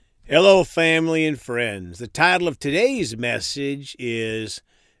Hello, family and friends. The title of today's message is,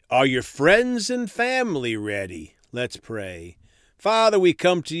 Are Your Friends and Family Ready? Let's pray. Father, we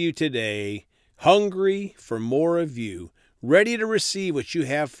come to you today, hungry for more of you, ready to receive what you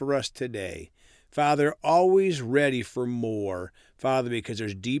have for us today. Father, always ready for more, Father, because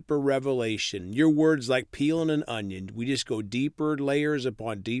there's deeper revelation. Your word's like peeling an onion. We just go deeper layers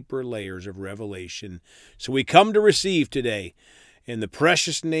upon deeper layers of revelation. So we come to receive today. In the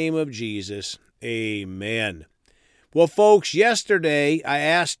precious name of Jesus, amen. Well, folks, yesterday I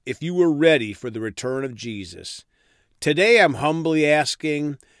asked if you were ready for the return of Jesus. Today I'm humbly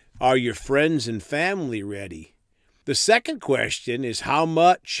asking, are your friends and family ready? The second question is, how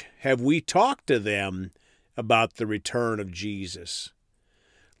much have we talked to them about the return of Jesus?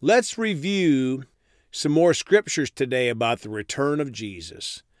 Let's review some more scriptures today about the return of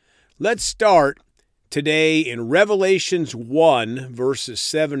Jesus. Let's start today in Revelations 1, verses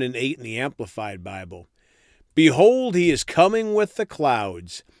 7 and 8 in the Amplified Bible. Behold, he is coming with the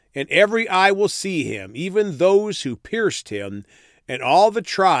clouds, and every eye will see him, even those who pierced him, and all the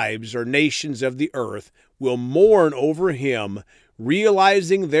tribes or nations of the earth will mourn over him,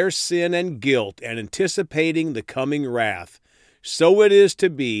 realizing their sin and guilt and anticipating the coming wrath. So it is to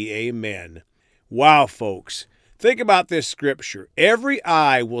be. Amen. Wow, folks. Think about this scripture. Every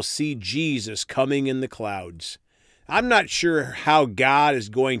eye will see Jesus coming in the clouds. I'm not sure how God is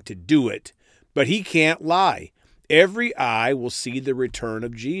going to do it, but he can't lie. Every eye will see the return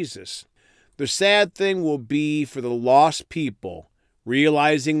of Jesus. The sad thing will be for the lost people,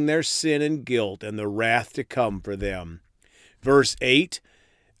 realizing their sin and guilt and the wrath to come for them. Verse 8,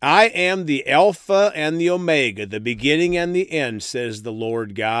 I am the Alpha and the Omega, the beginning and the end, says the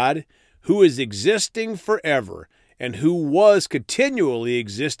Lord God, who is existing forever, and who was continually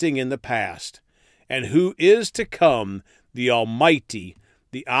existing in the past, and who is to come, the Almighty,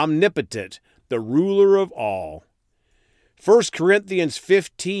 the Omnipotent, the ruler of all. 1 Corinthians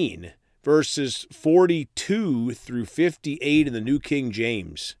 15, verses 42 through 58 in the New King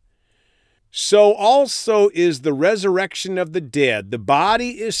James. So also is the resurrection of the dead. The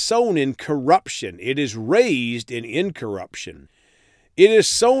body is sown in corruption. It is raised in incorruption. It is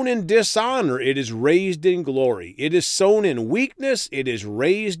sown in dishonor, it is raised in glory. It is sown in weakness, it is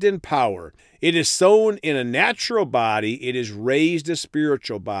raised in power. It is sown in a natural body, it is raised a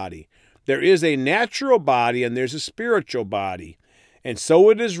spiritual body. There is a natural body and there's a spiritual body. And so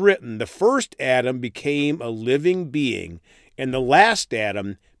it is written, the first Adam became a living being, and the last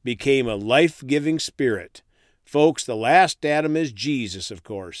Adam became a life-giving spirit. Folks, the last Adam is Jesus, of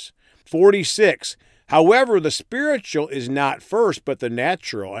course. 46. However, the spiritual is not first, but the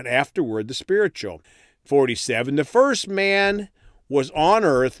natural, and afterward the spiritual. 47. The first man was on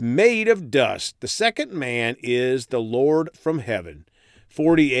earth made of dust. The second man is the Lord from heaven.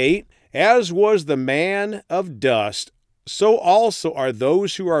 48. As was the man of dust, so also are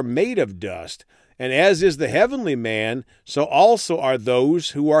those who are made of dust. And as is the heavenly man, so also are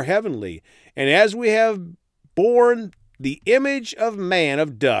those who are heavenly. And as we have borne the image of man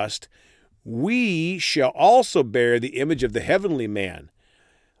of dust, we shall also bear the image of the heavenly man.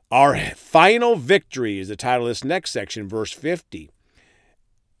 Our final victory is the title of this next section, verse 50.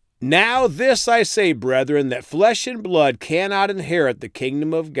 Now this I say, brethren, that flesh and blood cannot inherit the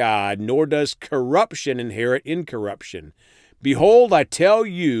kingdom of God, nor does corruption inherit incorruption. Behold, I tell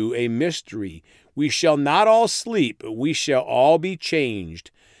you a mystery. We shall not all sleep, but we shall all be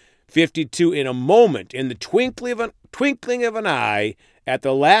changed. 52. In a moment, in the twinkling of an eye, at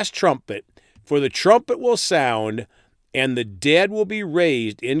the last trumpet, for the trumpet will sound, and the dead will be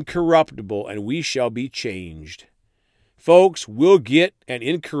raised incorruptible, and we shall be changed. Folks, we'll get an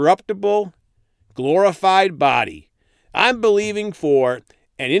incorruptible, glorified body. I'm believing for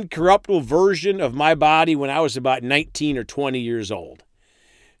an incorruptible version of my body when I was about 19 or 20 years old.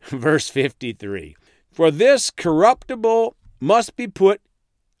 Verse 53. For this corruptible must be put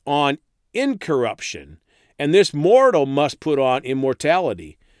on incorruption, and this mortal must put on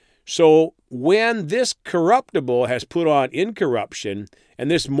immortality. So when this corruptible has put on incorruption, and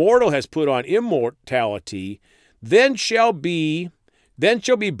this mortal has put on immortality, then shall be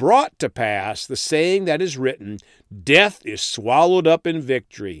brought to pass the saying that is written, death is swallowed up in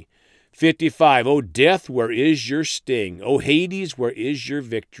victory. 55. O death, where is your sting? O Hades, where is your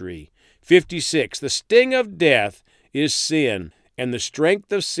victory? 56. The sting of death is sin, and the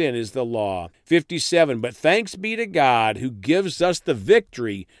strength of sin is the law. 57. But thanks be to God who gives us the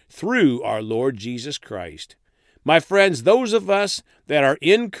victory through our Lord Jesus Christ. My friends, those of us that are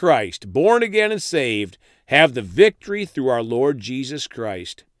in Christ, born again and saved, have the victory through our Lord Jesus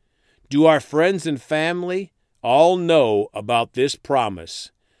Christ. Do our friends and family all know about this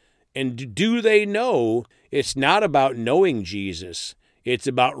promise? And do they know it's not about knowing Jesus? It's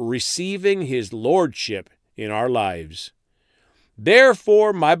about receiving his lordship in our lives.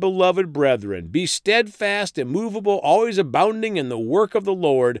 Therefore, my beloved brethren, be steadfast, immovable, always abounding in the work of the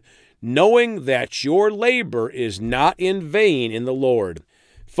Lord, knowing that your labor is not in vain in the Lord.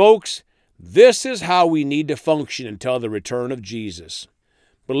 Folks, this is how we need to function until the return of Jesus.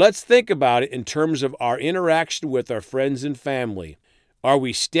 But let's think about it in terms of our interaction with our friends and family. Are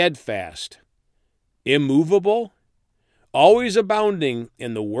we steadfast, immovable, always abounding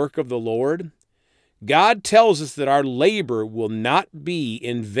in the work of the Lord? God tells us that our labor will not be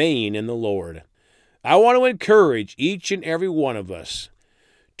in vain in the Lord. I want to encourage each and every one of us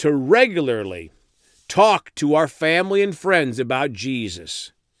to regularly talk to our family and friends about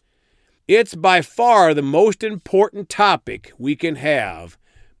Jesus. It's by far the most important topic we can have,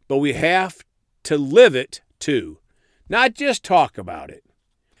 but we have to live it too, not just talk about it.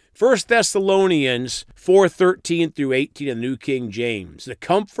 1 Thessalonians 4:13 through 18 in the New King James, the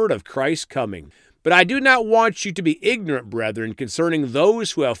comfort of Christ's coming. But I do not want you to be ignorant, brethren, concerning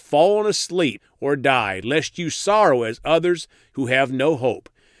those who have fallen asleep or died, lest you sorrow as others who have no hope.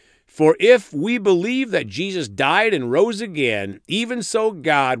 For if we believe that Jesus died and rose again, even so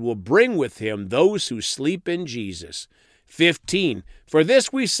God will bring with him those who sleep in Jesus. 15. For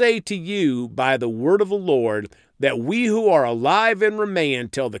this we say to you by the word of the Lord, that we who are alive and remain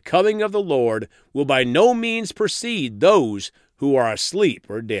until the coming of the Lord will by no means precede those who are asleep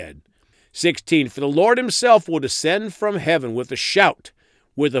or dead. 16. For the Lord himself will descend from heaven with a shout,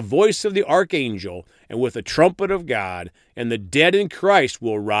 with the voice of the archangel, and with the trumpet of God, and the dead in Christ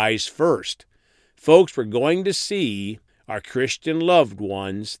will rise first. Folks, we're going to see our Christian loved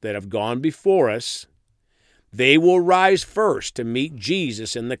ones that have gone before us. They will rise first to meet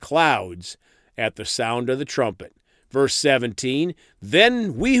Jesus in the clouds at the sound of the trumpet. Verse 17,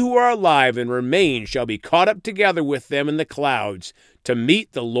 then we who are alive and remain shall be caught up together with them in the clouds to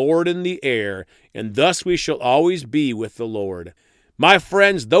meet the Lord in the air, and thus we shall always be with the Lord. My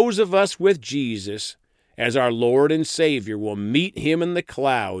friends, those of us with Jesus as our Lord and Savior will meet him in the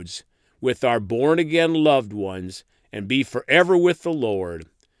clouds with our born-again loved ones and be forever with the Lord.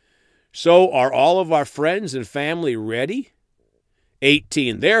 So are all of our friends and family ready?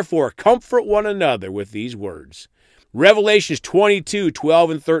 18, therefore comfort one another with these words. Revelations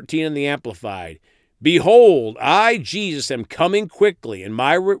 22:12 and 13 in the Amplified. Behold, I, Jesus, am coming quickly, and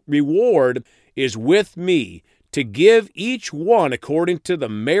my reward is with me, to give each one according to the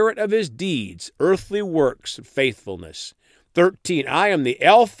merit of his deeds, earthly works of faithfulness. 13, I am the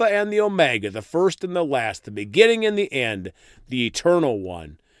Alpha and the Omega, the first and the last, the beginning and the end, the eternal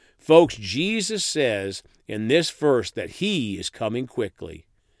one. Folks, Jesus says in this verse that he is coming quickly.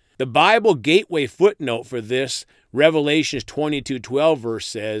 The Bible Gateway footnote for this Revelations 22:12 verse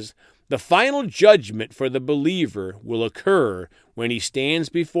says, the final judgment for the believer will occur when he stands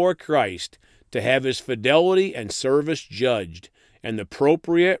before Christ to have his fidelity and service judged and the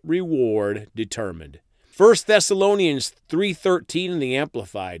appropriate reward determined. 1 Thessalonians 3:13 in the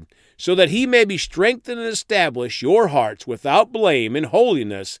Amplified, so that he may be strengthened and establish your hearts without blame in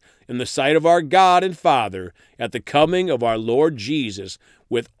holiness in the sight of our God and Father at the coming of our Lord Jesus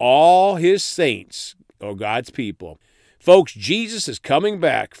with all his saints, or God's people. Folks, Jesus is coming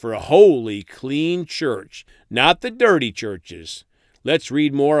back for a holy, clean church, not the dirty churches. Let's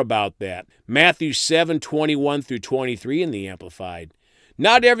read more about that. Matthew 7:21 through 23 in the Amplified.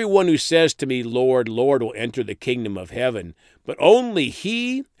 Not everyone who says to me, Lord, Lord, will enter the kingdom of heaven, but only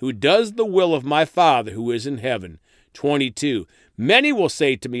he who does the will of my Father who is in heaven. 22. Many will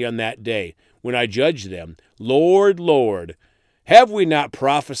say to me on that day, when I judge them, Lord, Lord, have we not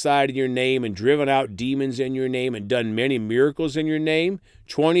prophesied in your name and driven out demons in your name and done many miracles in your name?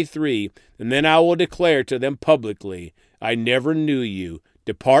 23. And then I will declare to them publicly, I never knew you.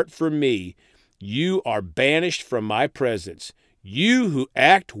 Depart from me. You are banished from my presence. You who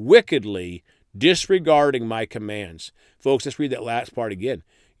act wickedly, disregarding my commands. Folks, let's read that last part again.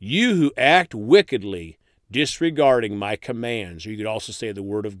 You who act wickedly, disregarding my commands. Or you could also say the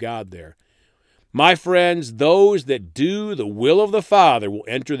word of God there. My friends, those that do the will of the Father will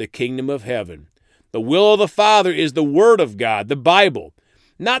enter the kingdom of heaven. The will of the Father is the Word of God, the Bible,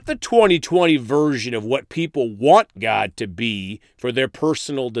 not the 2020 version of what people want God to be for their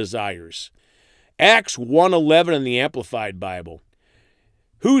personal desires. Acts 1:11 in the Amplified Bible.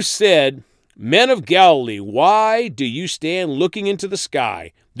 Who said, Men of Galilee, why do you stand looking into the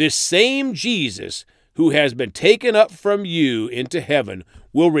sky? This same Jesus who has been taken up from you into heaven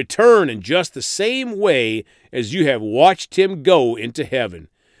will return in just the same way as you have watched him go into heaven.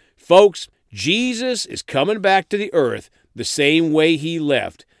 Folks, Jesus is coming back to the earth the same way he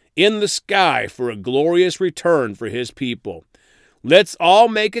left. in the sky for a glorious return for his people. Let's all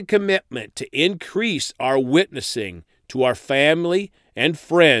make a commitment to increase our witnessing to our family and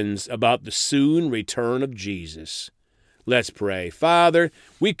friends about the soon return of Jesus. Let's pray. Father,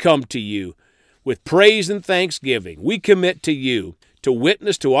 we come to you with praise and thanksgiving. We commit to you to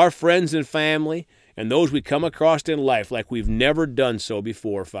witness to our friends and family and those we come across in life like we've never done so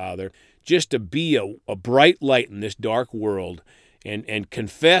before, Father, just to be a bright light in this dark world and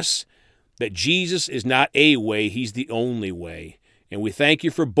confess that Jesus is not a way, he's the only way. And we thank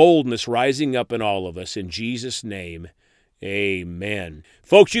you for boldness rising up in all of us. In Jesus' name, amen.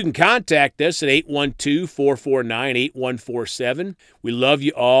 Folks, you can contact us at 812-449-8147. We love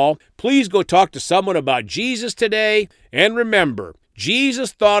you all. Please go talk to someone about Jesus today. And remember,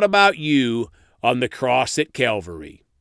 Jesus thought about you on the cross at Calvary.